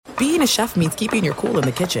being a chef means keeping your cool in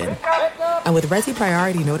the kitchen. And with Resi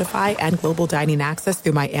Priority Notify and Global Dining Access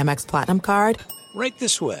through my Amex Platinum card, right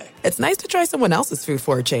this way. It's nice to try someone else's food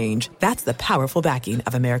for a change. That's the powerful backing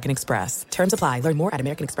of American Express. Terms apply. Learn more at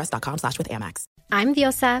americanexpress.com/withAmex. I'm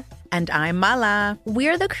Diosa. And I'm Mala.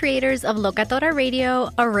 We're the creators of Locatora Radio,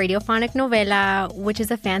 a radiophonic novela, which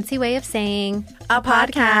is a fancy way of saying a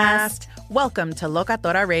podcast. Welcome to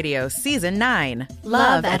Locatora Radio Season 9.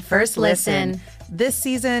 Love at First Listen. This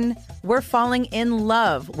season, we're falling in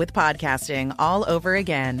love with podcasting all over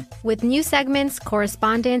again. With new segments,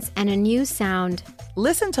 correspondence, and a new sound.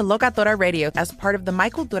 Listen to Locatora Radio as part of the My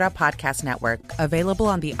Cultura Podcast Network. Available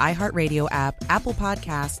on the iHeartRadio app, Apple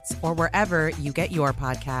Podcasts, or wherever you get your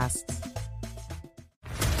podcasts.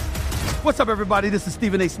 What's up, everybody? This is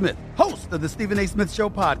Stephen A. Smith, host of the Stephen A. Smith Show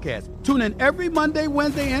podcast. Tune in every Monday,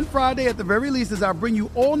 Wednesday, and Friday at the very least as I bring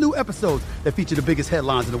you all new episodes that feature the biggest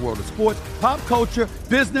headlines in the world of sports, pop culture,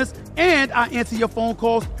 business, and I answer your phone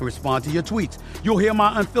calls and respond to your tweets. You'll hear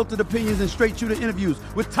my unfiltered opinions and straight-shooter interviews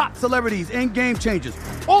with top celebrities and game changers.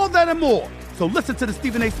 All that and more. So listen to the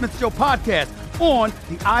Stephen A. Smith Show podcast on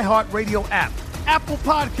the iHeartRadio app, Apple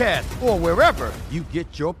Podcasts, or wherever you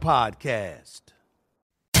get your podcast.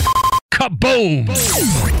 Kaboom!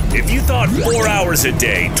 If you thought 4 hours a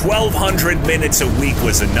day, 1,200 minutes a week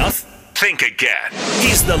was enough, think again.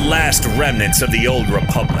 He's the last remnants of the old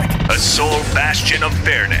republic, a sole bastion of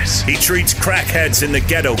fairness. He treats crackheads in the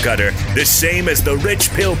ghetto gutter the same as the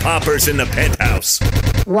rich pill poppers in the penthouse.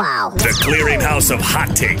 Wow. The clearinghouse of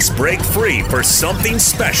hot takes break free for something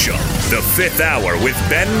special. The Fifth Hour with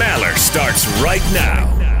Ben Maller starts right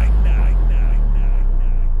now.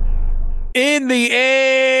 In the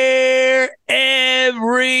air, everywhere.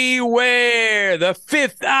 The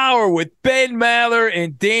Fifth Hour with Ben Maller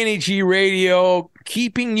and Danny G Radio,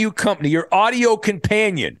 keeping you company, your audio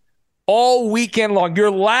companion all weekend long. Your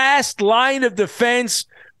last line of defense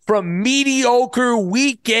from mediocre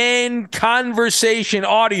weekend conversation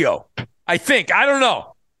audio. I think. I don't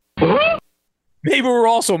know. Maybe we're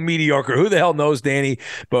also mediocre. Who the hell knows, Danny?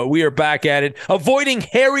 But we are back at it. Avoiding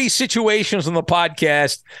hairy situations on the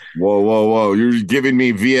podcast. Whoa. You're giving me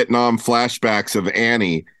Vietnam flashbacks of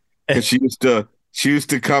Annie. Because she used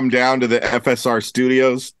to come down to the FSR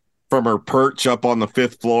studios from her perch up on the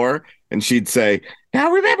 5th floor. And she'd say, now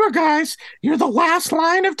remember, guys, you're the last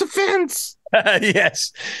line of defense.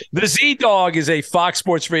 Yes. The Z-Dog is a Fox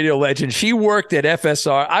Sports Radio legend. She worked at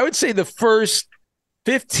FSR. I would say the first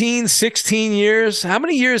 15, 16 years. How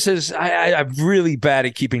many years I'm really bad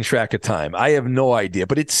at keeping track of time. I have no idea,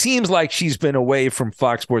 but it seems like she's been away from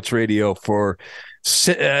Fox Sports Radio for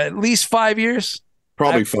at least 5 years.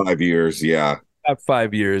 Probably 5 years. Yeah.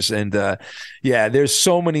 5 years. And there's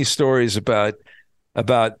so many stories about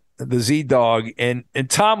the Z-Dog, and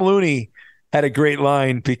Tom Looney had a great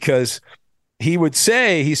line because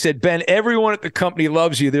he said, Ben, everyone at the company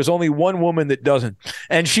loves you. There's only one woman that doesn't.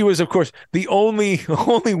 And she was, of course, the only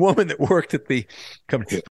woman that worked at the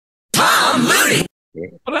company. Tom Looney!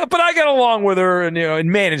 But I got along with her and,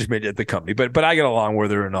 in management at the company, but I got along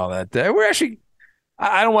with her and all that. We're actually,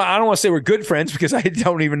 I don't want to say we're good friends because I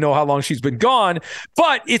don't even know how long she's been gone,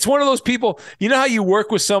 but it's one of those people, you know how you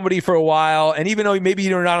work with somebody for a while, and even though maybe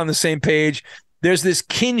you're not on the same page, there's this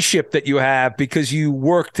kinship that you have because you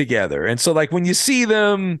work together. And so like when you see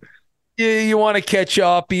them, you want to catch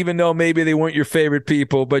up, even though maybe they weren't your favorite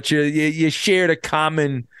people, but you shared a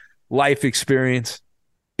common life experience.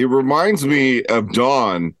 It reminds me of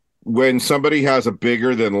Dawn when somebody has a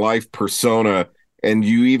bigger than life persona and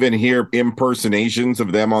you even hear impersonations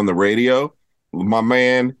of them on the radio. My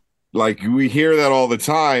man, like we hear that all the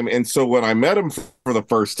time. And so when I met him for the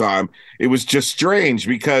first time, it was just strange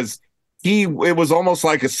because it was almost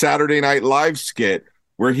like a Saturday Night Live skit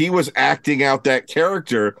where he was acting out that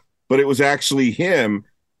character, but it was actually him.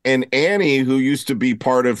 And Annie, who used to be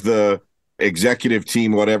part of the executive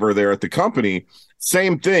team, whatever, there at the company,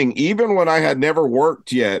 same thing. Even when I had never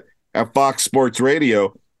worked yet at Fox Sports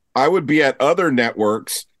Radio, I would be at other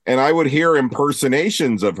networks and I would hear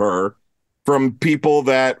impersonations of her from people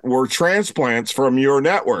that were transplants from your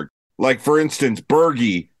network. Like, for instance,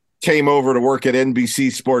 Bergie came over to work at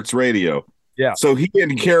NBC Sports Radio. Yeah. So he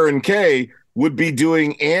and Karen Kay would be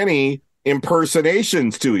doing Annie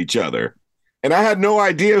impersonations to each other. And I had no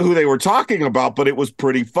idea who they were talking about, but it was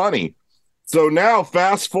pretty funny. So now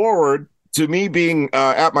fast forward to me being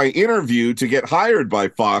at my interview to get hired by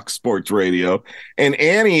Fox Sports Radio, and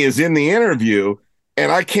Annie is in the interview,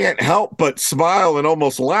 and I can't help but smile and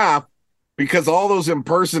almost laugh because all those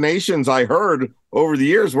impersonations I heard over the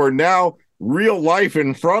years were now real life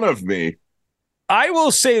in front of me. I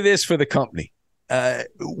will say this for the company.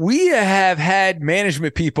 we have had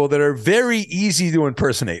management people that are very easy to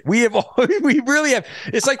impersonate. We really have.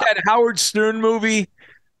 It's like that Howard Stern movie.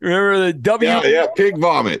 Remember the pig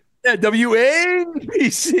vomit. Yeah,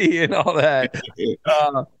 WABC and all that.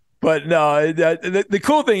 But no, the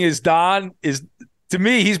cool thing is Don is, to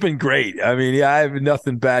me, he's been great. I mean, I have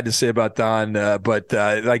nothing bad to say about Don, but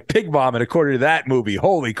like pig vomit, according to that movie,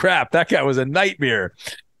 holy crap, that guy was a nightmare.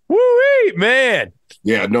 Woo-wee, man.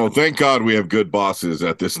 Yeah, no, thank God we have good bosses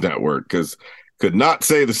at this network, because could not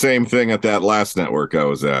say the same thing at that last network I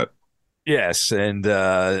was at. Yes, and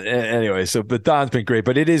anyway, but Don's been great,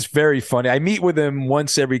 but it is very funny. I meet with him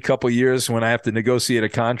once every couple of years when I have to negotiate a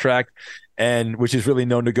contract, and which is really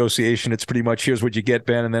no negotiation. It's pretty much, here's what you get,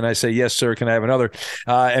 Ben, and then I say, yes, sir, can I have another,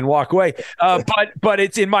 and walk away. But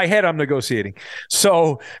it's in my head, I'm negotiating.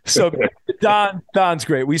 So Don's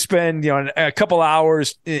great. We spend a couple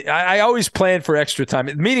hours. I always plan for extra time.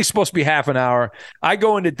 The meeting's supposed to be half an hour. I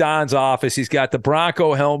go into Don's office. He's got the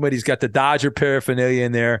Bronco helmet. He's got the Dodger paraphernalia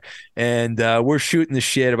in there, and we're shooting the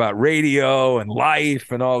shit about radio and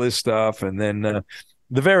life and all this stuff. And then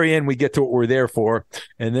the very end, we get to what we're there for.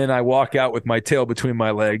 And then I walk out with my tail between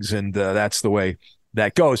my legs, and that's the way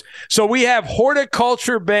that goes. So we have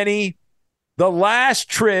Horticulture Benny, The Last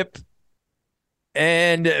Trip,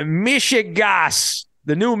 and Michigas,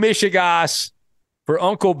 the new Michigas for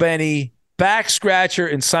Uncle Benny, Back Scratcher,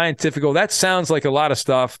 and Scientifical. That sounds like a lot of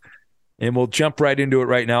stuff, and we'll jump right into it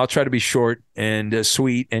right now. I'll try to be short and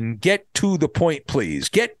sweet, and get to the point, please.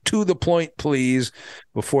 Get to the point, please,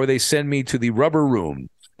 before they send me to the rubber room.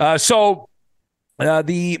 So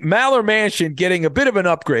the Maller Mansion getting a bit of an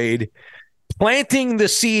upgrade, planting the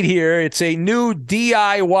seed here. It's a new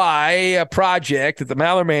DIY project at the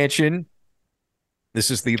Maller Mansion. This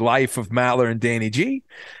is the life of Maller and Danny G.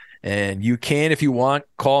 And you can, if you want,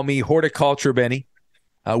 call me Horticulture Benny.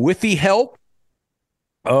 With the help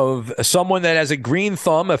of someone that has a green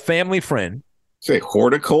thumb, a family friend. Say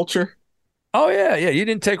horticulture? Oh, yeah. You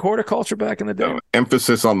didn't take horticulture back in the day? No,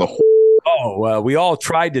 emphasis on the we all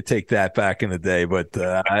tried to take that back in the day, but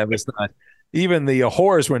I was not. Even the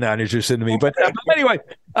whores were not interested in me. But anyway,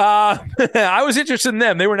 I was interested in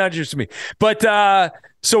them. They were not interested in me. But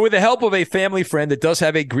so with the help of a family friend that does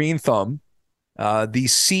have a green thumb, the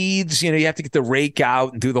seeds, you have to get the rake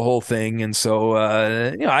out and do the whole thing. And so,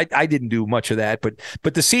 I didn't do much of that.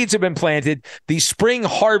 But the seeds have been planted. The spring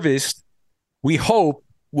harvest, we hope,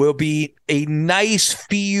 will be a nice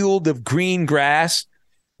field of green grass.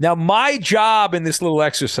 Now, my job in this little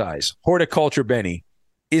exercise, Horticulture Benny,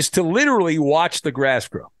 is to literally watch the grass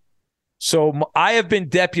grow. So I have been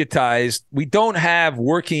deputized. We don't have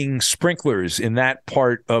working sprinklers in that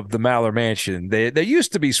part of the Maller Mansion. There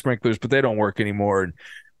used to be sprinklers, but they don't work anymore, and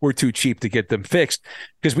we're too cheap to get them fixed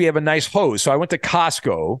because we have a nice hose. So I went to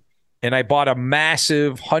Costco, and I bought a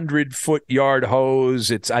massive 100-foot yard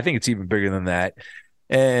hose. I think it's even bigger than that,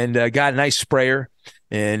 and got a nice sprayer.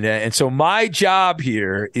 And so my job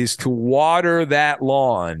here is to water that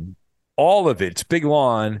lawn, all of it. It's a big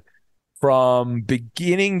lawn from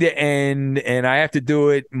beginning to end, and I have to do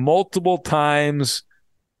it multiple times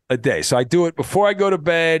a day. So I do it before I go to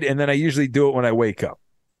bed, and then I usually do it when I wake up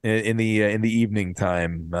in the evening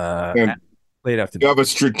time, late afternoon. You have a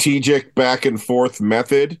strategic back and forth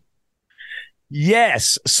method?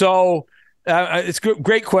 Yes. So it's good.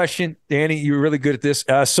 Great question, Danny. You're really good at this.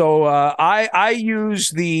 So I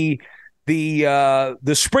use the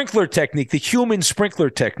sprinkler technique, the human sprinkler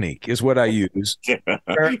technique is what I use.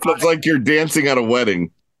 Looks like you're dancing at a wedding.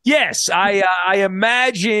 Yes. I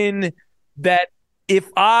imagine that if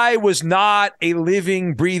I was not a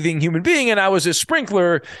living, breathing human being and I was a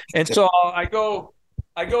sprinkler, and so I go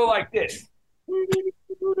like this.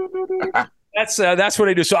 That's what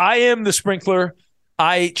I do. So I am the sprinkler.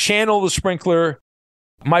 I channel the sprinkler.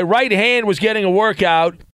 My right hand was getting a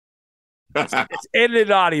workout. It's edited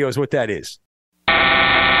audio is what that is.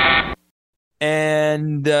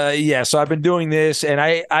 And so I've been doing this, and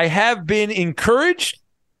I have been encouraged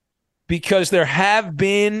because there have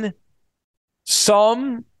been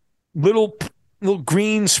some little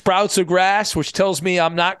green sprouts of grass, which tells me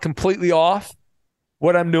I'm not completely off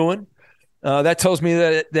what I'm doing. That tells me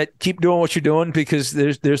that keep doing what you're doing, because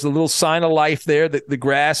there's a little sign of life there that the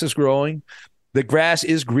grass is growing. The grass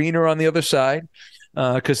is greener on the other side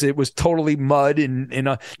because it was totally mud.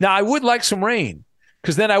 Now I would like some rain,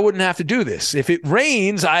 because then I wouldn't have to do this. If it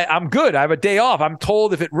rains, I'm good. I have a day off. I'm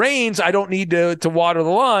told if it rains, I don't need to water the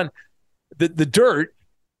lawn, the dirt.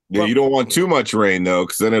 Yeah, you don't want too much rain, though,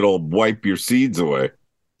 because then it'll wipe your seeds away.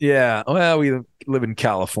 Yeah, well, we live in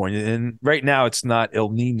California, and right now it's not El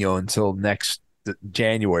Nino until next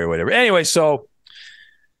January or whatever. Anyway, so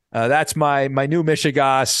That's my new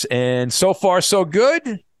Michigas, and so far so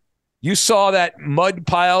good. You saw that mud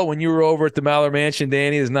pile when you were over at the Maller Mansion,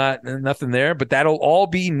 Danny. There's nothing there, but that'll all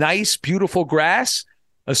be nice, beautiful grass,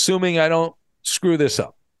 assuming I don't screw this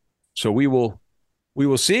up. So we will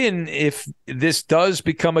see, and if this does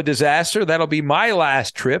become a disaster, that'll be my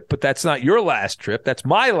last trip, but that's not your last trip. That's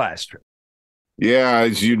my last trip. Yeah,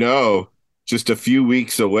 as you know, just a few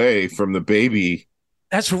weeks away from the baby.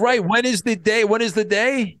 That's right. When is the day? What is the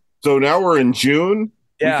day? So now we're in June.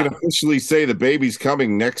 Yeah. We can officially say the baby's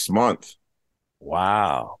coming next month.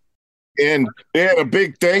 Wow. And a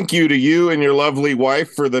big thank you to you and your lovely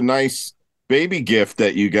wife for the nice baby gift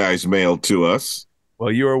that you guys mailed to us.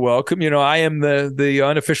 Well, you are welcome. You know, I am the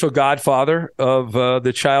unofficial godfather of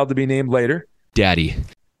the child to be named later. Daddy.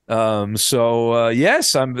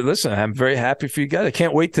 Yes, I'm very happy for you guys. I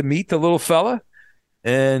can't wait to meet the little fella.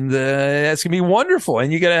 And that's going to be wonderful.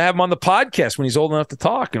 And you got to have him on the podcast when he's old enough to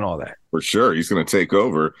talk and all that. For sure. He's going to take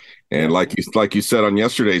over. And like you said on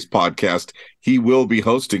yesterday's podcast, he will be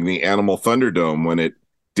hosting the Animal Thunderdome when it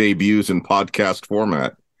debuts in podcast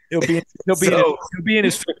format. He'll be in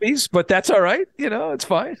his 50s, but that's all right. You know, it's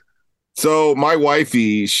fine. So my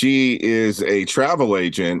wifey, she is a travel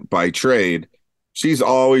agent by trade. She's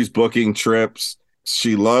always booking trips.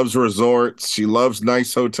 She loves resorts. She loves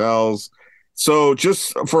nice hotels. So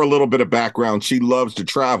just for a little bit of background, she loves to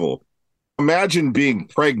travel. Imagine being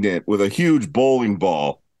pregnant with a huge bowling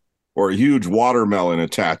ball or a huge watermelon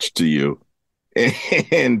attached to you.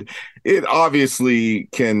 And it obviously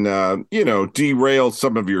can, derail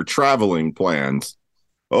some of your traveling plans.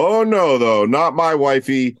 Oh, no, though, not my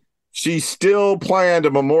wifey. She still planned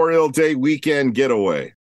a Memorial Day weekend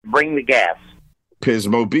getaway. Bring the gas.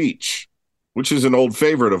 Pismo Beach, which is an old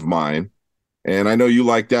favorite of mine. And I know you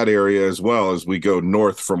like that area as well as we go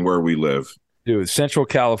north from where we live. Dude, Central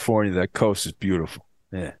California, that coast is beautiful.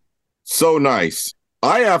 Yeah. So nice.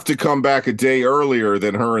 I have to come back a day earlier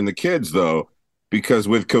than her and the kids, though, because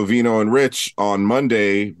with Covino and Rich on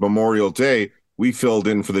Monday, Memorial Day, we filled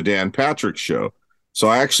in for the Dan Patrick Show. So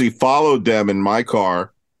I actually followed them in my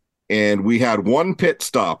car, and we had one pit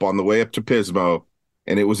stop on the way up to Pismo,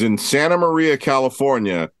 and it was in Santa Maria,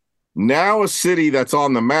 California, now a city that's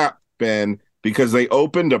on the map, Ben, because they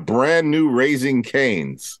opened a brand new Raising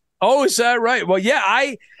Cane's. Oh, is that right? Well, yeah,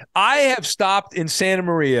 I have stopped in Santa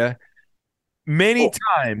Maria many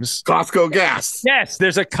times. Costco gas. Yes,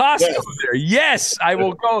 there's a Costco there. Yes, I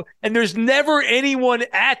will go. And there's never anyone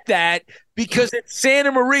at that because it's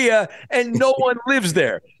Santa Maria and no one lives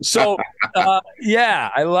there. So, I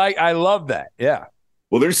love that. Yeah.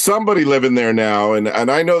 Well, there's somebody living there now, and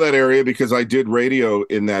I know that area because I did radio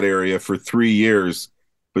in that area for 3 years.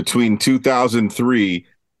 Between 2003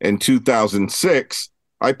 and 2006,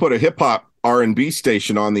 I put a hip-hop R&B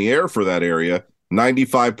station on the air for that area,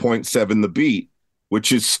 95.7 The Beat,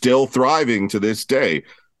 which is still thriving to this day.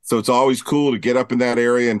 So it's always cool to get up in that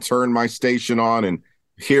area and turn my station on and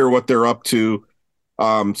hear what they're up to.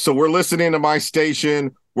 So we're listening to my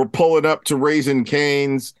station. We're pulling up to Raising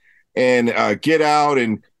Cane's and get out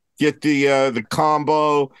and get the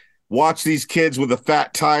combo. Watch these kids with a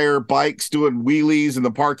fat tire bikes doing wheelies in the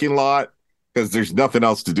parking lot because there's nothing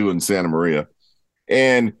else to do in Santa Maria.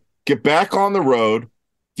 And get back on the road,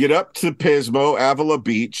 get up to Pismo, Avila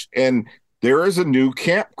Beach, and there is a new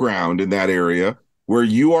campground in that area where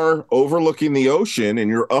you are overlooking the ocean and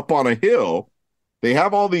you're up on a hill. They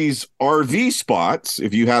have all these RV spots.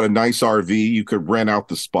 If you had a nice RV, you could rent out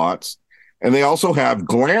the spots. And they also have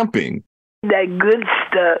glamping. That good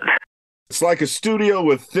stuff. It's like a studio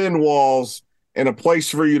with thin walls and a place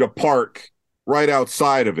for you to park right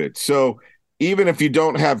outside of it. So even if you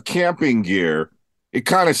don't have camping gear, it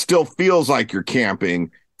kind of still feels like you're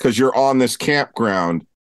camping because you're on this campground.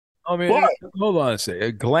 I mean, hold on a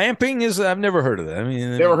second. Glamping I've never heard of that.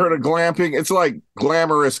 Never heard of glamping? It's like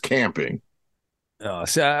glamorous camping. Oh,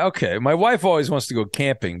 okay. My wife always wants to go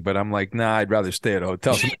camping, but I'm like, nah, I'd rather stay at a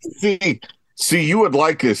hotel. See, you would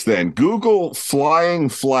like this then. Google Flying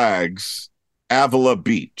Flags Avila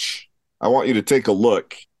Beach. I want you to take a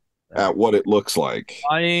look at what it looks like.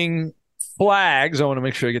 Flying Flags. I want to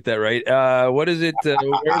make sure I get that right. What is it?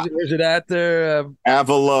 Where's it at there?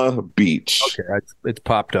 Avila Beach. Okay, it's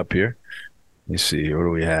popped up here. Let me see. What do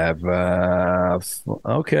we have?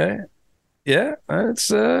 Okay. Yeah,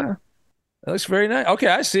 it looks very nice. Okay,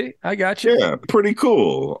 I see. I got you. Yeah, pretty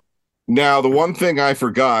cool. Now, the one thing I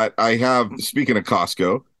forgot, speaking of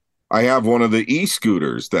Costco, I have one of the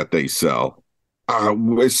e-scooters that they sell.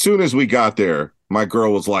 As soon as we got there, my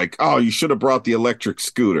girl was like, oh, you should have brought the electric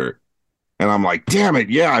scooter. And I'm like, damn it.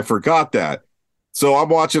 Yeah, I forgot that. So I'm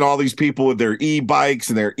watching all these people with their e-bikes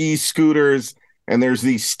and their e-scooters. and there's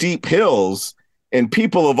these steep hills, and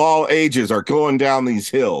people of all ages are going down these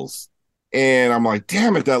hills. And I'm like,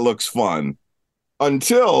 damn it, that looks fun.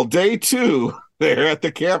 Until day 2 there at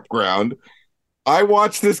the campground, I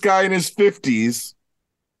watched this guy in his 50s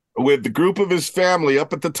with the group of his family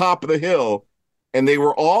up at the top of the hill, and they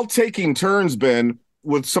were all taking turns, Ben,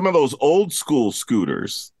 with some of those old school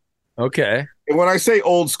scooters. Okay. And when I say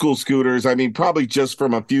old school scooters, I mean probably just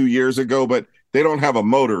from a few years ago, but they don't have a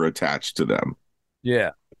motor attached to them.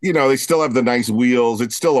 Yeah. You know, they still have the nice wheels.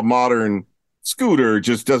 It's still a modern scooter,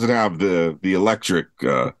 just doesn't have the electric.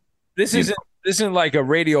 This isn't like a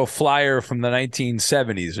radio flyer from the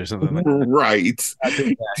 1970s or something like that. Right.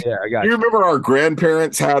 Yeah, I got you. Remember our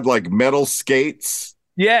grandparents had like metal skates?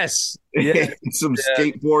 Yes. Yeah. Some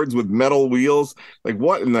skateboards with metal wheels. Like,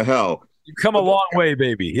 what in the hell? You've come a long way,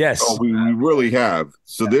 baby. Yes. Oh, we really have.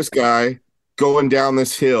 So this guy going down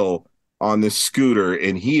this hill on this scooter,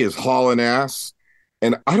 and he is hauling ass.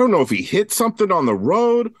 And I don't know if he hit something on the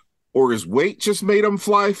road or his weight just made him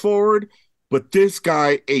fly forward, but this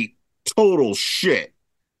guy ate total shit.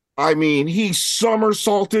 I mean, he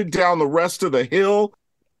somersaulted down the rest of the hill,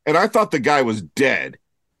 and I thought the guy was dead.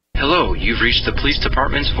 Hello, you've reached the police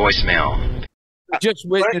department's voicemail. Just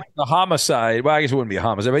witnessed the homicide. Well, I guess it wouldn't be a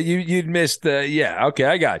homicide, but you'd missed the. Yeah, okay,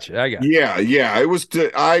 I got you. Yeah. I was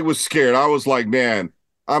scared. I was like, man,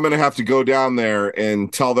 I'm gonna have to go down there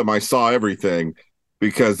and tell them I saw everything,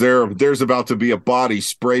 because there's about to be a body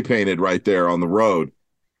spray painted right there on the road,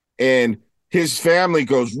 and his family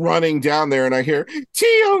goes running down there, and I hear,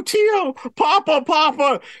 Tio,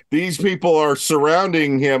 Papa. These people are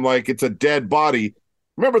surrounding him like it's a dead body.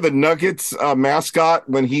 Remember the Nuggets mascot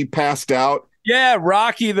when he passed out? Yeah,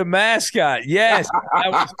 Rocky the mascot. Yes.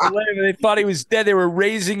 They thought he was dead. They were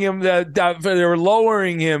raising him. They were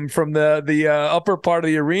lowering him from the upper part of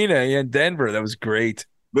the arena in Denver. That was great.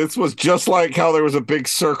 This was just like how there was a big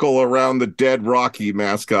circle around the dead Rocky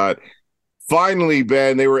mascot. Finally,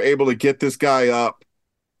 Ben, they were able to get this guy up.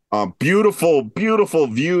 Beautiful, beautiful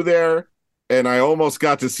view there. And I almost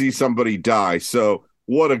got to see somebody die. So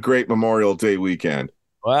what a great Memorial Day weekend.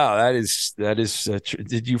 Wow, that is.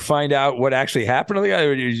 Did you find out what actually happened to the guy,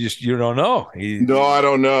 or you don't know? No, I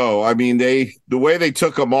don't know. I mean, the way they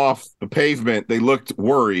took him off the pavement, they looked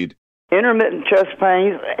worried. Intermittent chest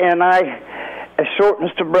pains, and a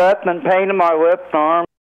shortness of breath and pain in my left arm.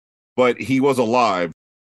 But he was alive.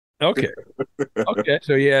 Okay.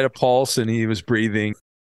 So he had a pulse and he was breathing.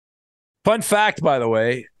 Fun fact, by the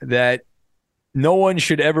way, that no one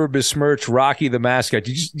should ever besmirch Rocky the mascot.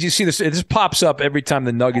 Did you see this? This pops up every time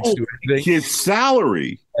the Nuggets do anything. His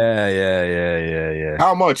salary. Yeah.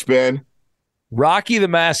 How much, Ben? Rocky the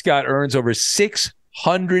mascot earns over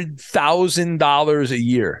 $600,000 a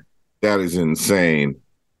year. That is insane.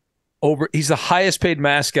 He's the highest paid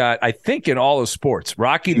mascot, I think, in all of sports.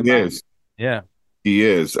 Rocky the mascot. Is. Yeah. He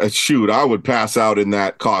is. Shoot, I would pass out in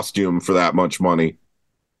that costume for that much money.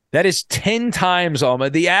 That is 10 times all.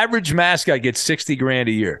 The average mascot gets $60,000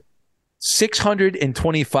 a year.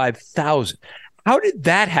 $625,000. How did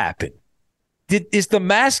that happen? Is the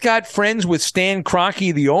mascot friends with Stan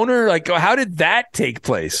Kroenke, the owner? Like, how did that take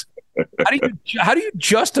place? How do you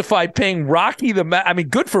justify paying Rocky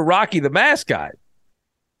good for Rocky the mascot.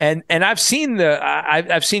 And I've seen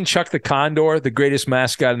I've seen Chuck the Condor, the greatest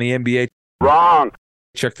mascot in the NBA. Wrong.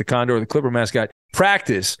 Chuck the Condor, the Clipper mascot,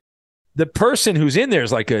 practice. The person who's in there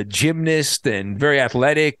is like a gymnast and very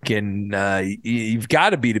athletic, and you've got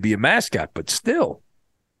to be a mascot. But still,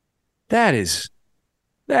 that is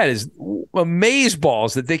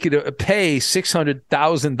amazeballs that they could pay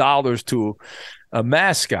 $600,000 to a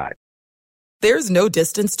mascot. There's no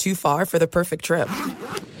distance too far for the perfect trip.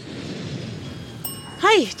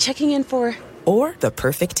 Hi, checking in for... Or the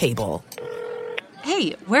perfect table.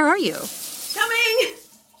 Hey, where are you? Coming!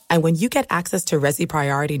 And when you get access to Resi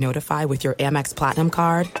Priority Notify with your Amex Platinum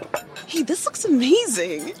card... Hey, this looks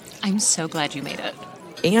amazing. I'm so glad you made it.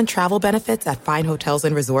 And travel benefits at fine hotels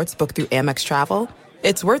and resorts booked through Amex Travel,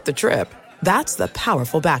 it's worth the trip. That's the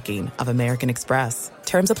powerful backing of American Express.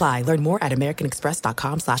 Terms apply. Learn more at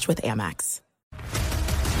americanexpress.com/withAmex.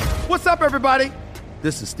 What's up, everybody?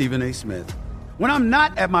 This is Stephen A. Smith. When I'm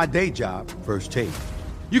not at my day job, First Take,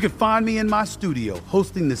 you can find me in my studio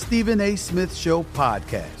hosting the Stephen A. Smith Show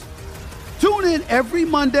podcast. Tune in every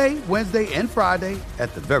Monday, Wednesday, and Friday,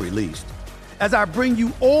 at the very least, as I bring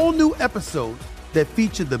you all new episodes that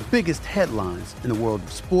feature the biggest headlines in the world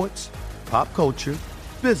of sports, pop culture,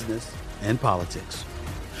 business, and politics.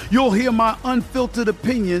 You'll hear my unfiltered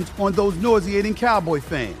opinions on those nauseating Cowboy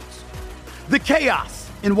fans, the chaos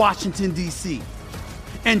in Washington, D.C.,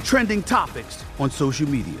 and trending topics on social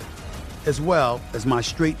media, as well as my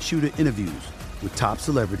straight shooter interviews with top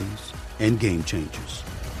celebrities and game changers.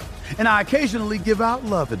 And I occasionally give out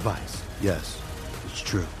love advice. Yes, it's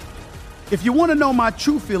true. If you want to know my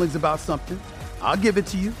true feelings about something, I'll give it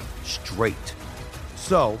to you straight.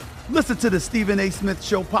 So, listen to the Stephen A. Smith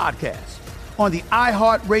Show podcast on the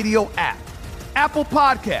iHeartRadio app, Apple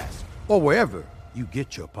Podcasts, or wherever you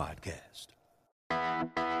get your podcast.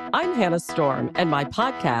 I'm Hannah Storm, and my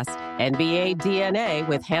podcast, NBA DNA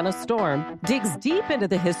with Hannah Storm, digs deep into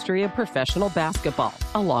the history of professional basketball,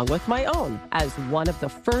 along with my own, as one of the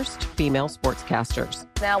first female sportscasters.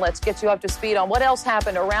 Now let's get you up to speed on what else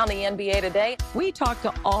happened around the NBA today. We talk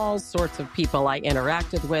to all sorts of people I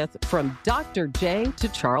interacted with, from Dr. J to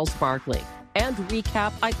Charles Barkley, and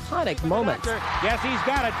recap iconic moments. Yes, he's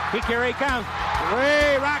got it. Here he comes.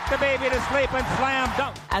 Way rock the baby to sleep and slam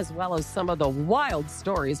dunk. As well as some of the wild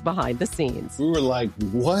stories behind the scenes. We were like,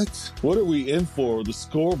 what? What are we in for? The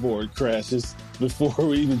scoreboard crashes before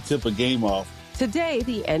we even tip a game off. Today,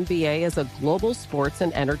 the NBA is a global sports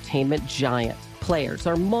and entertainment giant. Players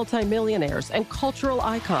are multimillionaires and cultural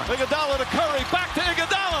icons. Iguodala to Curry, back to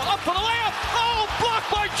Iguodala, up for the layup. Oh,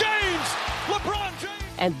 blocked by James. LeBron James.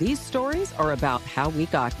 And these stories are about how we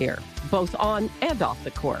got here, both on and off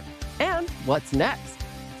the court. And what's next?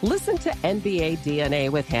 Listen to NBA DNA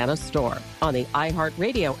with Hannah Storm on the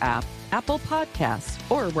iHeartRadio app, Apple Podcasts,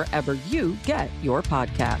 or wherever you get your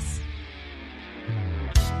podcasts.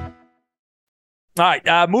 All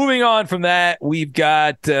right, moving on from that, we've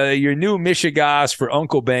got your new Michigas for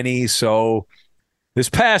Uncle Benny. So this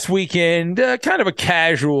past weekend, kind of a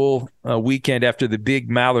casual weekend after the big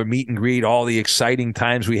Maller meet and greet, all the exciting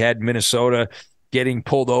times we had in Minnesota, getting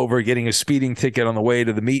pulled over, getting a speeding ticket on the way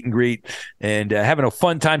to the meet and greet, and having a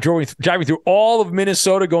fun time driving through all of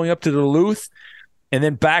Minnesota, going up to Duluth, and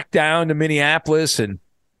then back down to Minneapolis, and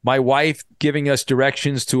my wife giving us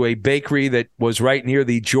directions to a bakery that was right near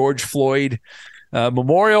the George Floyd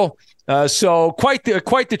Memorial. So quite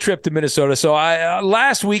the trip to Minnesota. So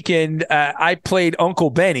last weekend I played Uncle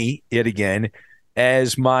Benny yet again,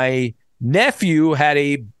 as my nephew had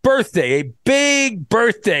a big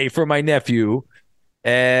birthday for my nephew,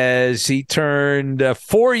 as he turned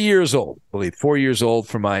 4 years old. I believe 4 years old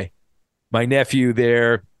for my nephew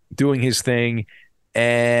there doing his thing,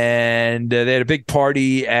 and they had a big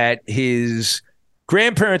party at his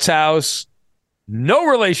grandparents' house. No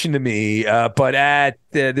relation to me, but at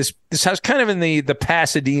this house, kind of in the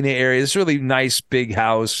Pasadena area. This really nice big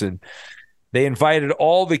house, and they invited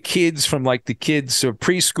all the kids from like the kids of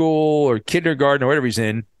preschool or kindergarten or whatever he's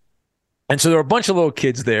in. And so there were a bunch of little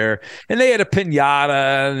kids there, and they had a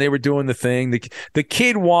piñata, and they were doing the thing. The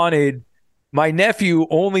kid my nephew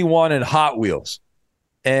only wanted Hot Wheels,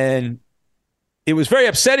 and it was very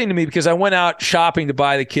upsetting to me because I went out shopping to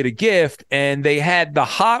buy the kid a gift, and they had the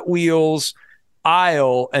Hot Wheels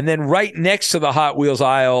aisle, and then right next to the Hot Wheels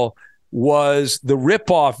aisle was the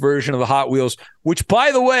rip-off version of the Hot Wheels, which,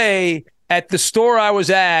 by the way, at the store I was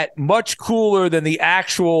at, much cooler than the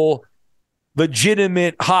actual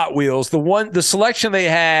legitimate Hot Wheels. The selection they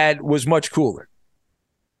had was much cooler.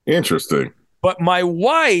 Interesting. But my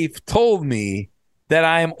wife told me that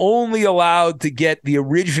I am only allowed to get the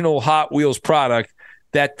original Hot Wheels product,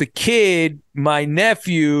 that the kid, my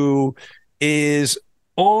nephew, is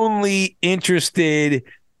only interested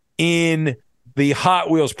in the Hot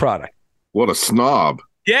Wheels product. What a snob.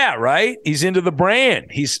 Yeah, right? He's into the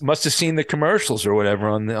brand. He must have seen the commercials or whatever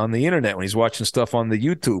on the internet when he's watching stuff on the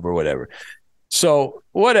YouTube or whatever. So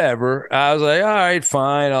whatever. I was like, all right,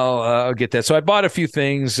 fine. I'll get that. So I bought a few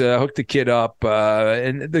things, hooked the kid up.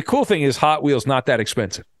 And the cool thing is Hot Wheels not that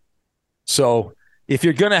expensive. So if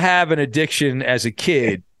you're going to have an addiction as a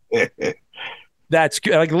kid, that's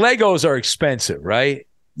good. Like Legos are expensive, right?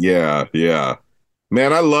 Yeah.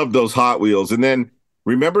 Man, I love those Hot Wheels. And then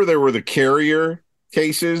remember there were the carrier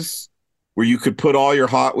cases where you could put all your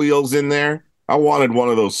Hot Wheels in there? I wanted one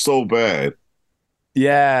of those so bad.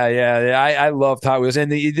 Yeah. I loved Hot Wheels.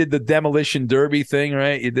 And you did the demolition derby thing,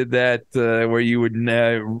 right? You did that where you would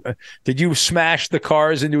did you smash the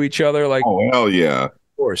cars into each other? Like, oh, hell yeah. Of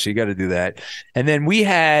course, you got to do that. And then we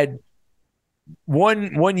had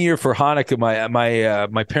one year for Hanukkah,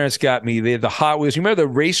 my parents got me the Hot Wheels. You remember the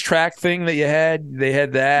racetrack thing that you had? They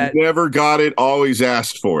had that. Never got it, always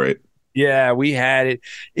asked for it. Yeah, we had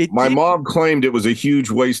it. My mom claimed it was a huge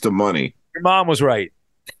waste of money. Your mom was right.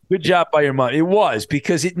 Good job by your mom. It was,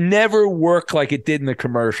 because it never worked like it did in the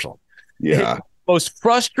commercial. Yeah. Most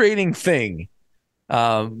frustrating thing.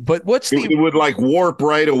 But it would like warp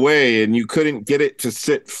right away, and you couldn't get it to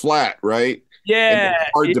sit flat, right? Yeah.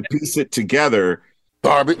 It's hard to piece it together.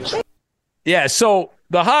 Garbage. Yeah, so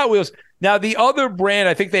the Hot Wheels. Now, the other brand,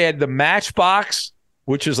 I think they had the Matchbox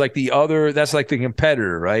which is like that's like the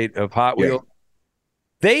competitor, right, of Hot Wheels.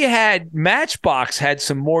 They had Matchbox had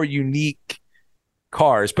some more unique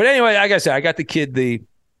cars. But anyway, like I said, I got the kid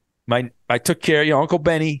I took care of Uncle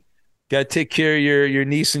Benny. Got to take care of your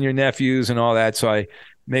niece and your nephews and all that. So I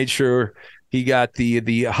made sure he got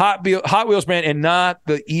the Hot Wheels brand and not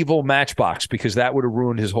the evil Matchbox, because that would have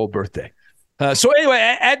ruined his whole birthday. So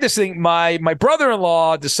anyway, at this thing, my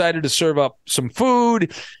brother-in-law decided to serve up some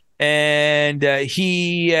food, and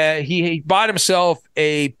he bought himself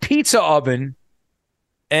a pizza oven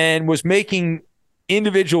and was making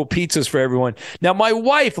individual pizzas for everyone. Now, my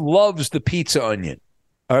wife loves the pizza oven,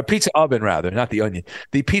 rather, not the onion,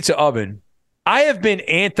 the pizza oven. I have been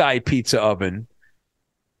anti-pizza oven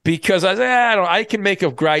because I said, I can make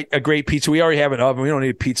a great pizza. We already have an oven. We don't need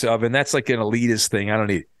a pizza oven. That's like an elitist thing. I don't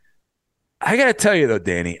need it. I got to tell you, though,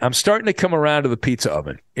 Danny, I'm starting to come around to the pizza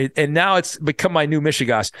oven. And now it's become my new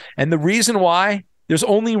Michigas. And the reason why, there's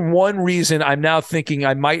only one reason I'm now thinking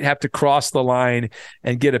I might have to cross the line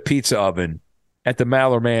and get a pizza oven at the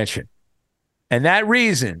Maller Mansion. And that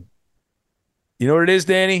reason, you know what it is,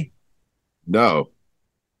 Danny? No.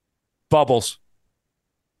 Bubbles.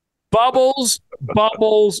 Bubbles,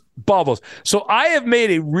 bubbles, bubbles. So I have made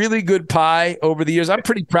a really good pie over the years. I'm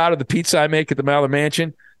pretty proud of the pizza I make at the Maller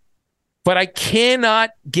Mansion, but I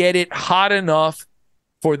cannot get it hot enough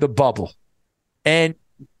for the bubble. And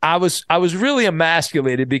I was really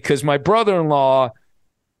emasculated because my brother-in-law,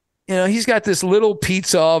 he's got this little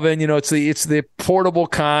pizza oven, it's the portable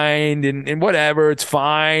kind and whatever, it's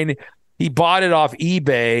fine. He bought it off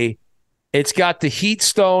eBay. It's got the heat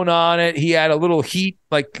stone on it. He had a little heat,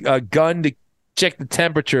 like a gun to check the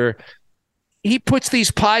temperature. He puts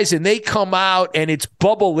these pies in, they come out, and it's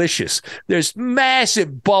bubblicious. There's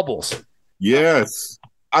massive bubbles. Yes.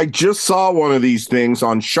 I just saw one of these things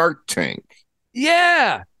on Shark Tank.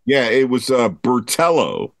 Yeah. Yeah, it was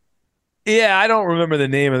Bertello. Yeah, I don't remember the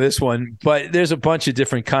name of this one, but there's a bunch of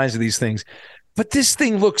different kinds of these things. But this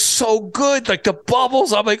thing looks so good. Like the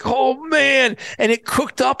bubbles, I'm like, oh, man. And it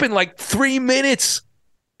cooked up in like 3 minutes.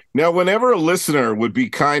 Now, whenever a listener would be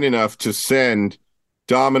kind enough to send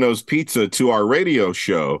Domino's Pizza to our radio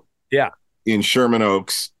show in Sherman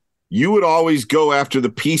Oaks, you would always go after the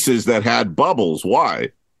pieces that had bubbles.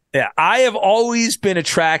 Why? Yeah, I have always been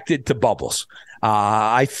attracted to bubbles.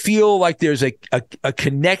 I feel like there's a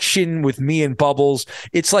connection with me and bubbles.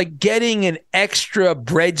 It's like getting an extra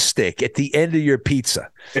breadstick at the end of your pizza.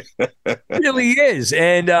 It really is.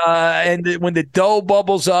 And when the dough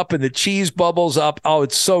bubbles up and the cheese bubbles up, oh,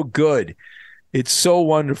 it's so good. It's so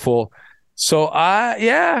wonderful. So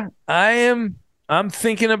I'm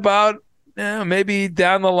thinking about maybe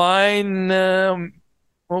down the line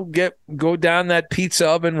we'll go down that pizza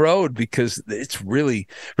oven road because it's really,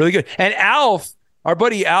 really good. And Alf, our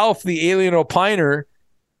buddy Alf, the alien opiner,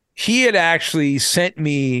 he had actually sent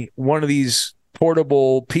me one of these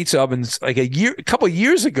portable pizza ovens like a couple of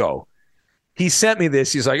years ago. He sent me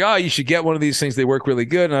this. He's like, oh, you should get one of these things. They work really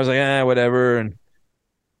good. And I was like, whatever.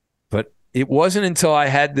 But it wasn't until I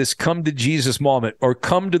had this come to Jesus moment or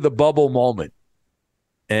come to the bubble moment.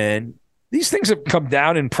 And these things have come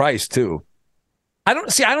down in price too. I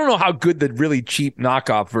don't know how good the really cheap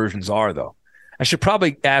knockoff versions are, though. I should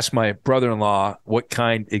probably ask my brother-in-law what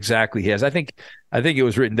kind exactly he has. I think it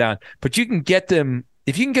was written down. But you can get them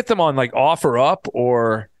if you can get them on like OfferUp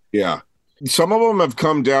or some of them have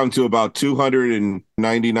come down to about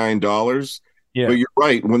 $299. Yeah, but you're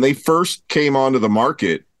right. When they first came onto the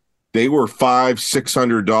market, they were $500,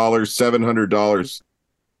 $600, $700.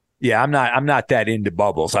 Yeah, I'm not that into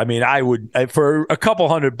bubbles. I mean, I would for a couple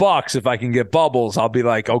 $100 if I can get bubbles, I'll be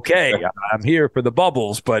like, okay, I'm here for the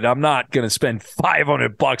bubbles, but I'm not going to spend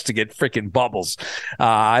 $500 to get freaking bubbles.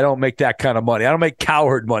 I don't make that kind of money. I don't make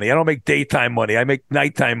cowherd money. I don't make daytime money. I make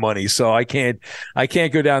nighttime money. So I can't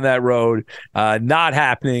go down that road. Not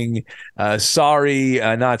happening. Sorry,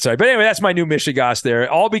 not sorry. But anyway, that's my new Michigas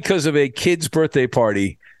there, all because of a kid's birthday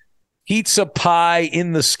party. Pizza pie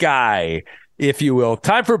in the sky, if you will.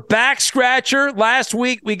 Time for Back Scratcher. Last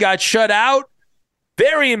week we got shut out.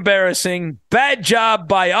 Very embarrassing. Bad job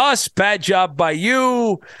by us. Bad job by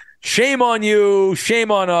you. Shame on you.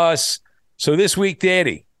 Shame on us. So this week,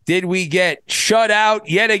 Danny, did we get shut out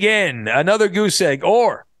yet again? Another goose egg?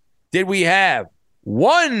 Or did we have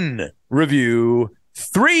one review,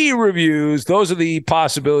 3 reviews? Those are the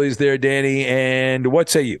possibilities there, Danny. And what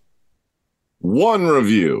say you? 1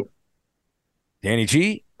 review. Danny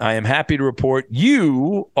G, I am happy to report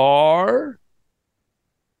you are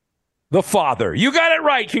the father. You got it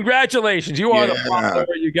right. Congratulations. You are the father.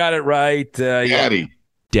 You got it right. Daddy.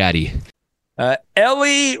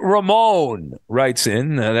 Ellie Ramon writes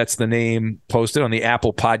in. That's the name posted on the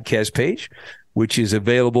Apple Podcast page, which is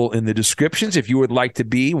available in the descriptions if you would like to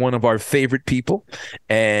be one of our favorite people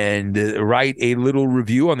and write a little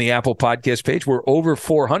review on the Apple Podcast page. We're over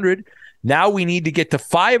 400. Now we need to get to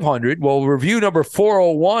 500. Well, review number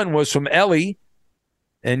 401 was from Ellie,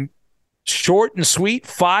 and short and sweet,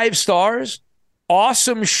 5 stars.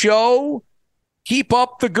 Awesome show. Keep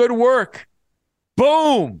up the good work.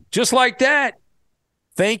 Boom. Just like that.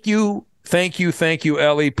 Thank you,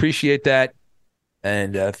 Ellie. Appreciate that.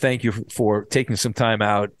 And thank you for taking some time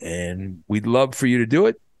out. And we'd love for you to do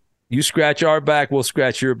it. You scratch our back, we'll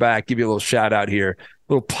scratch your back. Give you a little shout out here.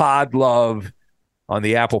 A little pod love on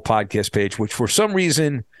the Apple Podcast page, which for some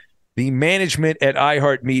reason the management at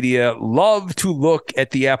iHeartMedia love to look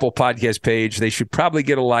at the Apple Podcast page. They should probably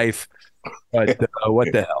get a life. But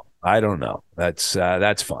what the hell? I don't know. That's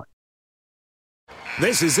fine.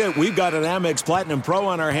 This is it. We've got an Amex Platinum Pro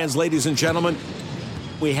on our hands, ladies and gentlemen.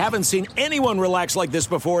 We haven't seen anyone relax like this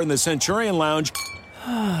before in the Centurion Lounge.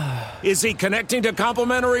 Is he connecting to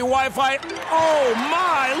complimentary Wi-Fi? Oh,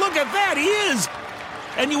 my. Look at that. He is.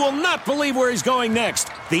 And you will not believe where he's going next.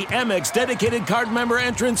 The Amex dedicated card member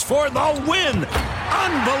entrance for the win.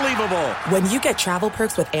 Unbelievable. When you get travel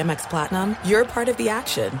perks with Amex Platinum, you're part of the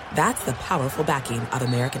action. That's the powerful backing of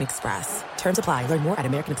American Express. Terms apply. Learn more at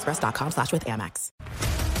americanexpress.com/withAmex.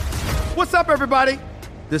 What's up, everybody?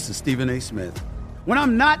 This is Stephen A. Smith. When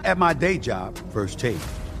I'm not at my day job, First Take,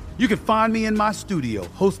 you can find me in my studio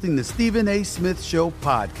hosting the Stephen A. Smith Show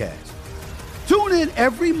podcast. Tune in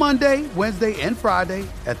every Monday, Wednesday, and Friday,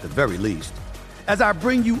 at the very least, as I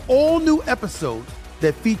bring you all new episodes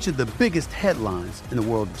that feature the biggest headlines in the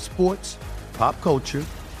world of sports, pop culture,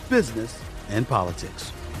 business, and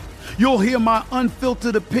politics. You'll hear my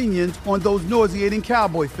unfiltered opinions on those nauseating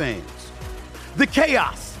Cowboy fans, the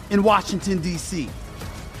chaos in Washington, D.C.,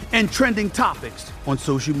 and trending topics on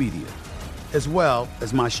social media, as well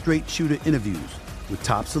as my straight shooter interviews with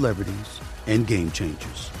top celebrities and game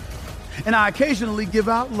changers. And I occasionally give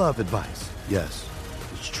out love advice. Yes,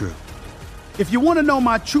 it's true. If you want to know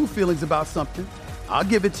my true feelings about something, I'll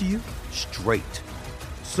give it to you straight.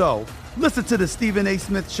 So listen to the Stephen A.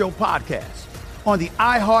 Smith Show podcast on the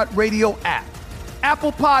iHeartRadio app,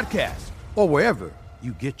 Apple Podcasts, or wherever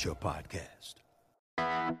you get your podcast.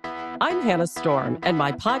 I'm Hannah Storm, and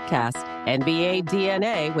my podcast, NBA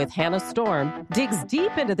DNA with Hannah Storm, digs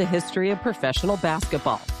deep into the history of professional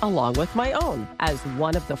basketball, along with my own, as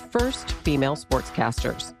one of the first female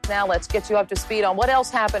sportscasters. Now let's get you up to speed on what else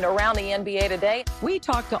happened around the NBA today. We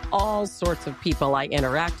talked to all sorts of people I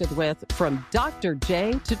interacted with, from Dr.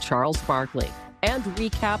 J to Charles Barkley, and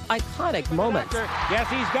recap iconic moments. Yes,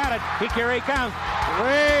 he's got it. Here he comes.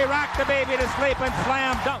 Way rock the baby to sleep and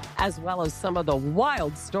slam dunk. As well as some of the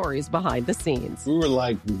wild stories behind the scenes. We were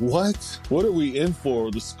like, what? What are we in for?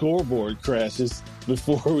 The scoreboard crashes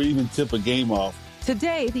before we even tip a game off.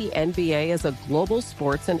 Today, the NBA is a global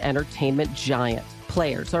sports and entertainment giant.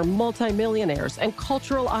 Players are multimillionaires and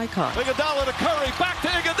cultural icons. Iguodala to Curry, back to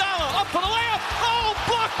Iguodala, up for the layup. Oh,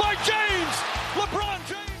 blocked by James. LeBron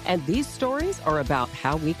James. And these stories are about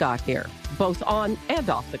how we got here, both on and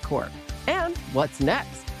off the court. And what's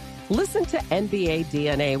next? Listen to NBA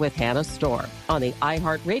DNA with Hannah Storm on the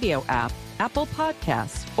iHeartRadio app, Apple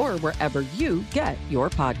Podcasts, or wherever you get your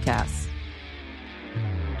podcasts.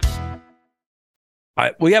 All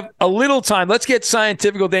right, we have a little time. Let's get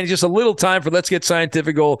scientific, Danny. Just a little time for Let's Get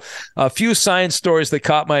Scientific. A few science stories that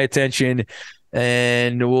caught my attention,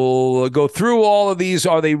 and we'll go through all of these.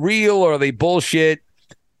 Are they real or are they bullshit?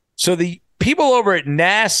 So the people over at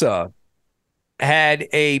NASA had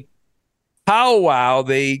a powwow.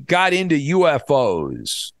 They got into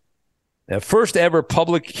UFOs. The first ever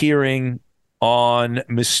public hearing on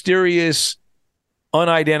mysterious,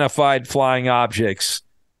 unidentified flying objects.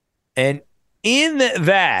 And in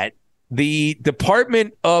that, the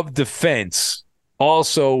Department of Defense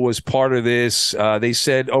also was part of this. They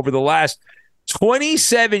said over the last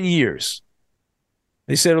 27 years,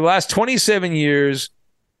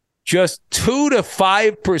 just 2 to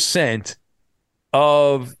 5%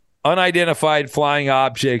 of unidentified flying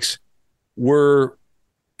objects were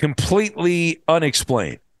completely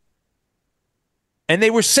unexplained. And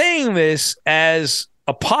they were saying this as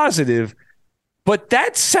a positive, but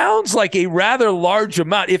that sounds like a rather large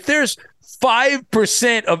amount. If there's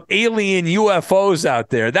 5% of alien UFOs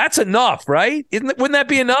out there, that's enough, right? Wouldn't that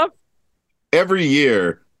be enough? Every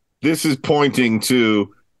year, this is pointing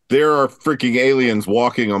to there are freaking aliens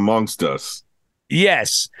walking amongst us.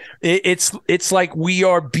 Yes. It's like we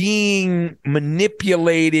are being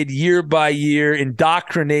manipulated year by year,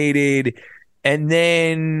 indoctrinated And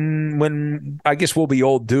then when I guess we'll be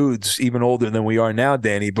old dudes, even older than we are now,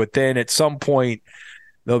 Danny. But then at some point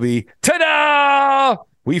they'll be, ta-da!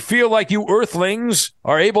 We feel like you Earthlings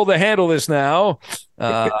are able to handle this now.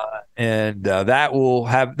 And that will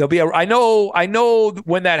have, there'll be I know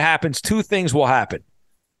when that happens, two things will happen.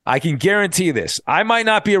 I can guarantee this. I might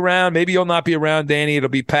not be around. Maybe you'll not be around, Danny. It'll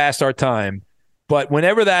be past our time. But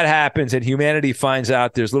whenever that happens and humanity finds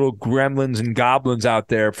out there's little gremlins and goblins out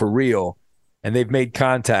there for real, and they've made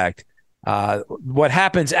contact, what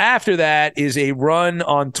happens after that is a run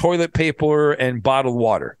on toilet paper and bottled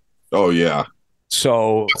water. Oh, yeah.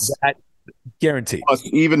 So that guaranteed. Plus,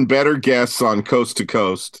 even better guests on Coast to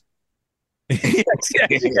Coast. Yes.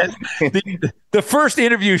 The first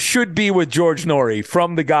interview should be with George Norrie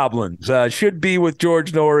from the Goblins. Should be with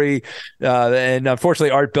George Norrie. And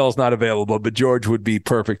unfortunately, Art Bell's not available, but George would be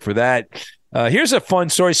perfect for that. Here's a fun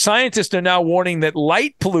story. Scientists are now warning that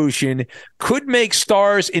light pollution could make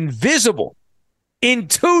stars invisible in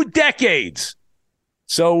 2 decades.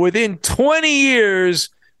 So within 20 years,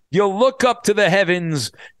 you'll look up to the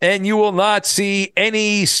heavens and you will not see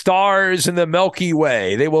any stars in the Milky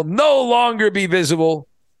Way. They will no longer be visible.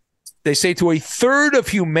 They say to a third of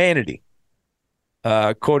humanity,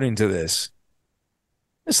 according to this.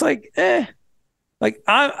 It's like, Like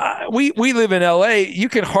we live in L.A. You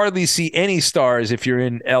can hardly see any stars if you're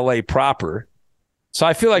in L.A. proper. So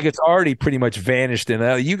I feel like it's already pretty much vanished in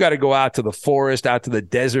L.A. You got to go out to the forest, out to the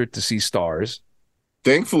desert to see stars.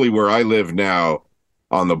 Thankfully, where I live now,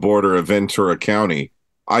 on the border of Ventura County,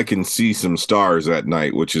 I can see some stars at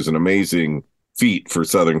night, which is an amazing feat for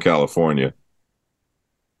Southern California.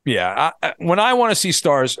 Yeah, when I want to see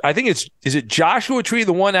stars, I think is it Joshua Tree,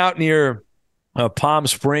 the one out near Palm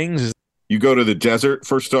Springs? You go to the desert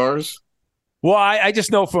for stars? Well, I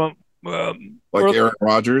just know from Aaron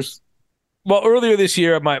Rodgers. Well, earlier this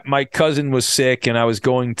year, my cousin was sick, and I was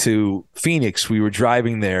going to Phoenix. We were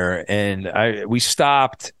driving there, and we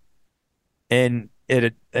stopped, and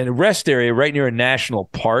at a rest area right near a national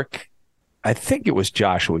park. I think it was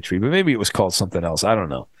Joshua Tree, but maybe it was called something else. I don't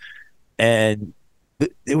know. And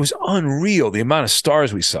it was unreal. The amount of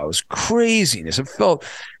stars we saw, it was craziness. It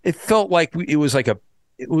felt like it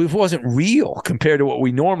wasn't real compared to what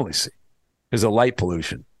we normally see because of light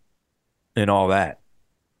pollution and all that.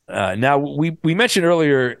 Now we mentioned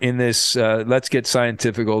earlier in this Let's Get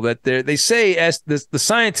Scientifical that they say the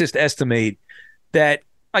scientists estimate that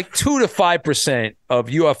like 2 to 5% of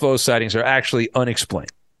UFO sightings are actually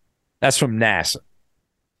unexplained. That's from NASA.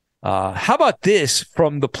 How about this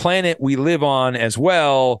from the planet we live on as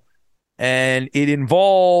well? And it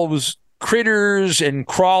involves critters and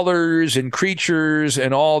crawlers and creatures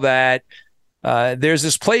and all that. There's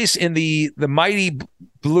this place in the mighty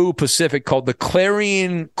blue Pacific called the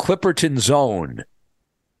Clarion-Clipperton Zone.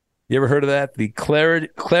 You ever heard of that? The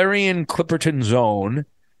Clarion-Clipperton Zone.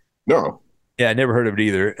 No. Yeah, I never heard of it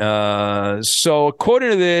either. So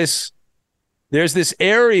according to this, there's this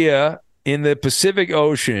area in the Pacific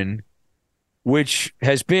Ocean which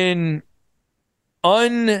has been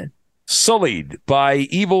unsullied by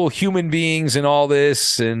evil human beings and all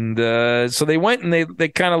this. And so they went and they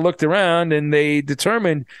kind of looked around and they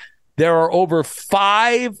determined there are over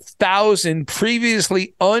 5,000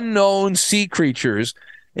 previously unknown sea creatures,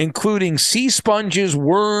 including sea sponges,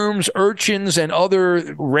 worms, urchins, and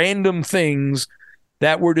other random things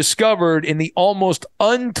that were discovered in the almost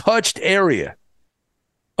untouched area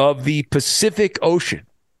of the Pacific Ocean.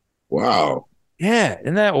 Wow. Yeah,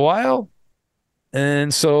 isn't that wild?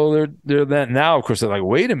 And so they're that now, of course, they're like,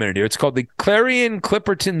 wait a minute here. It's called the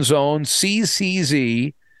Clarion-Clipperton Zone,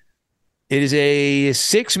 CCZ. It is a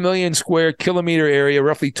 6 million square kilometer area,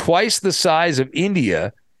 roughly twice the size of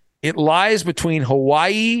India. It lies between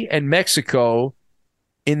Hawaii and Mexico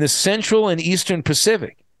in the central and eastern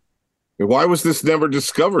Pacific. Why was this never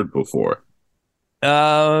discovered before?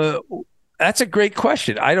 That's a great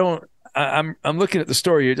question. I'm looking at the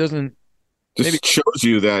story. It doesn't. Just shows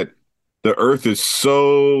you that the Earth is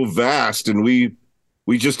so vast, and we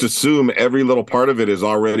just assume every little part of it has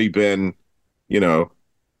already been,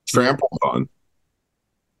 trampled on.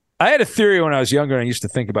 I had a theory when I was younger, and I used to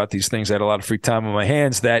think about these things. I had a lot of free time on my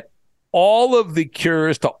hands, that all of the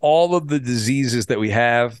cures to all of the diseases that we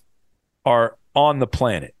have are on the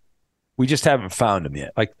planet. We just haven't found them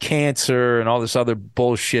yet, like cancer and all this other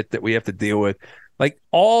bullshit that we have to deal with.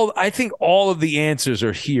 I think all of the answers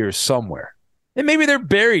are here somewhere. And maybe they're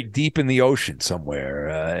buried deep in the ocean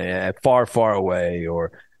somewhere, far, far away,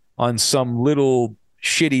 or on some little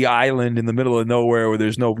shitty island in the middle of nowhere where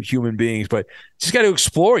there's no human beings. But you just got to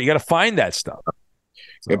explore. You got to find that stuff.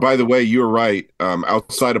 And by the way, you're right.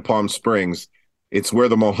 Outside of Palm Springs, It's where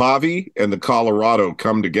the Mojave and the Colorado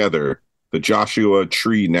come together, the Joshua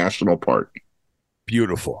Tree National Park.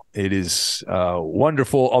 Beautiful. It is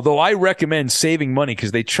wonderful. Although I recommend saving money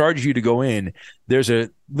because they charge you to go in. There's a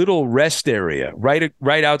little rest area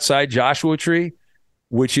right outside Joshua Tree,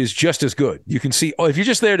 which is just as good. You can see, if you're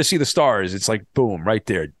just there to see the stars, it's like, boom, right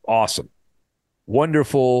there. Awesome.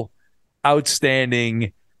 Wonderful.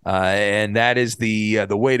 Outstanding. And that is the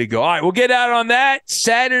way to go. All right, we'll get out on that.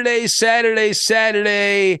 Saturday.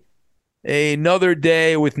 Another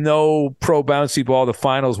day with no pro bouncy ball. The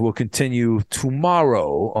finals will continue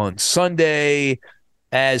tomorrow on Sunday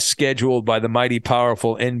as scheduled by the mighty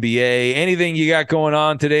powerful NBA. Anything you got going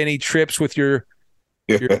on today? Any trips with your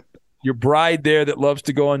bride there that loves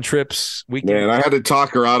to go on trips? Man, I had to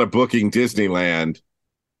talk her out of booking Disneyland.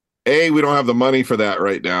 A, we don't have the money for that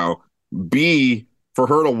right now. B, for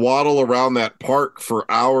her to waddle around that park for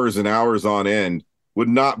hours and hours on end would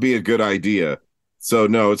not be a good idea. So,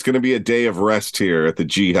 no, it's going to be a day of rest here at the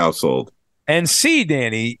G household. And C,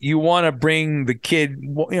 Danny, you want to bring the kid,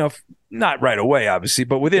 not right away, obviously,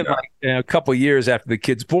 but within a couple of years after the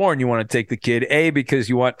kid's born, you want to take the kid, A, because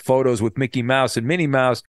you want photos with Mickey Mouse and Minnie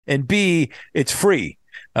Mouse, and B, it's free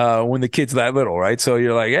when the kid's that little, right? So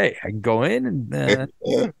you're like, hey, I can go in and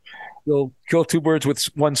you'll kill two birds with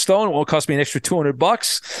one stone. It won't cost me an extra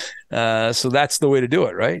 $200. So that's the way to do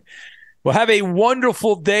it, right? Well, have a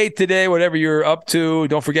wonderful day today, whatever you're up to.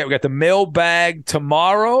 Don't forget, we got the mailbag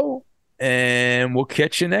tomorrow, and we'll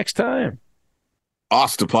catch you next time.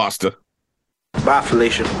 Hasta pasta. Bye,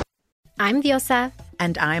 Felicia. I'm Diosa.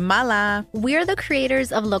 And I'm Mala. We're the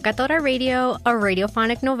creators of Locatora Radio, a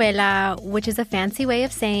radiophonic novela, which is a fancy way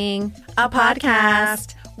of saying a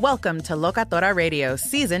podcast. Welcome to Locatora Radio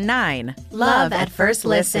Season 9. Love at First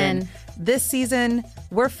Listen. This season,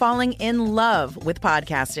 we're falling in love with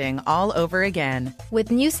podcasting all over again.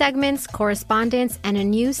 With new segments, correspondence, and a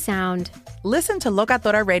new sound. Listen to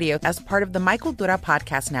Locatora Radio as part of the Michael Dura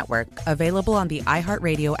Podcast Network. Available on the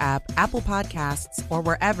iHeartRadio app, Apple Podcasts, or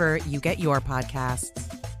wherever you get your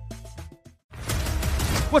podcasts.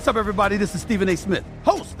 What's up, everybody? This is Stephen A. Smith,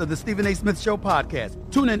 host of the Stephen A. Smith Show podcast.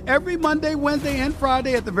 Tune in every Monday, Wednesday, and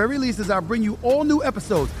Friday at the very least as I bring you all new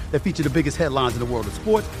episodes that feature the biggest headlines in the world of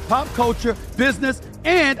sports, pop culture, business,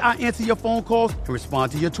 and I answer your phone calls and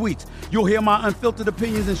respond to your tweets. You'll hear my unfiltered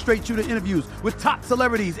opinions and straight-shooter interviews with top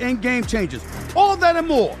celebrities and game changers. All that and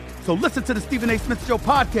more. So listen to the Stephen A. Smith Show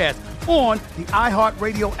podcast on the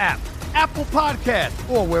iHeartRadio app, Apple Podcasts,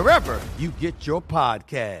 or wherever you get your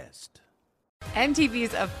podcast.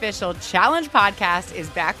 MTV's official Challenge podcast is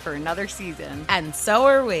back for another season. And so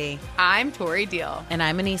are we. I'm Tori Deal. And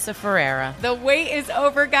I'm Anissa Ferreira. The wait is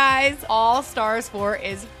over, guys. All Stars 4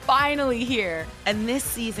 is finally here. And this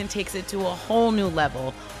season takes it to a whole new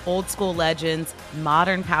level. Old school legends,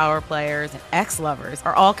 modern power players, and ex-lovers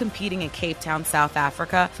are all competing in Cape Town, South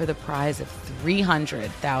Africa for the prize of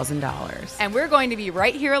 $300,000. And we're going to be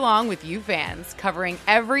right here along with you fans, covering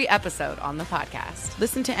every episode on the podcast.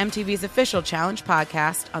 Listen to MTV's official Challenge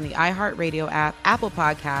podcast on the iHeartRadio app, Apple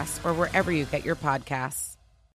Podcasts, or wherever you get your podcasts.